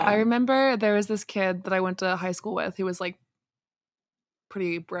I remember there was this kid that I went to high school with who was like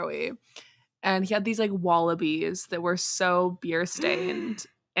pretty bro-y, and he had these like wallabies that were so beer stained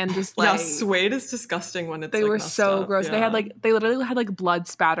and just like suede is disgusting when it's they like were messed so up. gross. Yeah. They had like they literally had like blood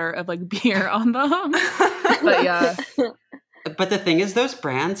spatter of like beer on them. But yeah. But the thing is, those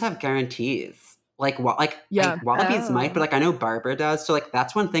brands have guarantees. Wallabies might, but like I know Barber does. So like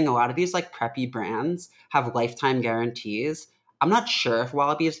that's one thing. A lot of these like preppy brands have lifetime guarantees. I'm not sure if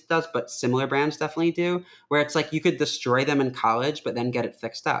Wallabies does, but similar brands definitely do. Where it's like you could destroy them in college, but then get it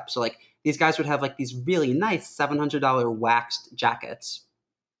fixed up. So like these guys would have like these really nice $700 waxed jackets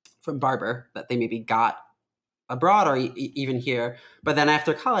from Barber that they maybe got abroad or even here, but then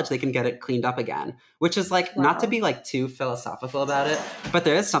after college they can get it cleaned up again, which is like not to be like too philosophical about it, but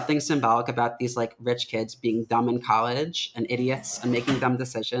there is something symbolic about these like rich kids being dumb in college and idiots and making dumb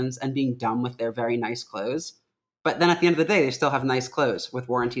decisions and being dumb with their very nice clothes. But then at the end of the day, they still have nice clothes with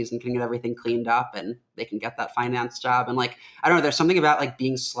warranties and can get everything cleaned up and they can get that finance job. And like, I don't know, there's something about like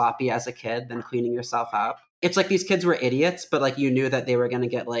being sloppy as a kid than cleaning yourself up. It's like these kids were idiots, but like you knew that they were going to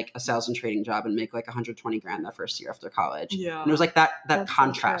get like a sales and trading job and make like 120 grand that first year after college. Yeah. And it was like that That's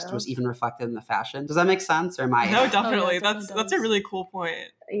contrast so was even reflected in the fashion. Does that make sense? Or am I? No, definitely. Oh, yeah, That's a really cool point.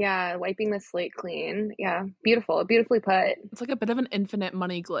 Yeah, wiping the slate clean. Yeah, beautifully put. It's like a bit of an infinite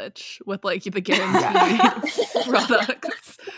money glitch with like the guaranteed products.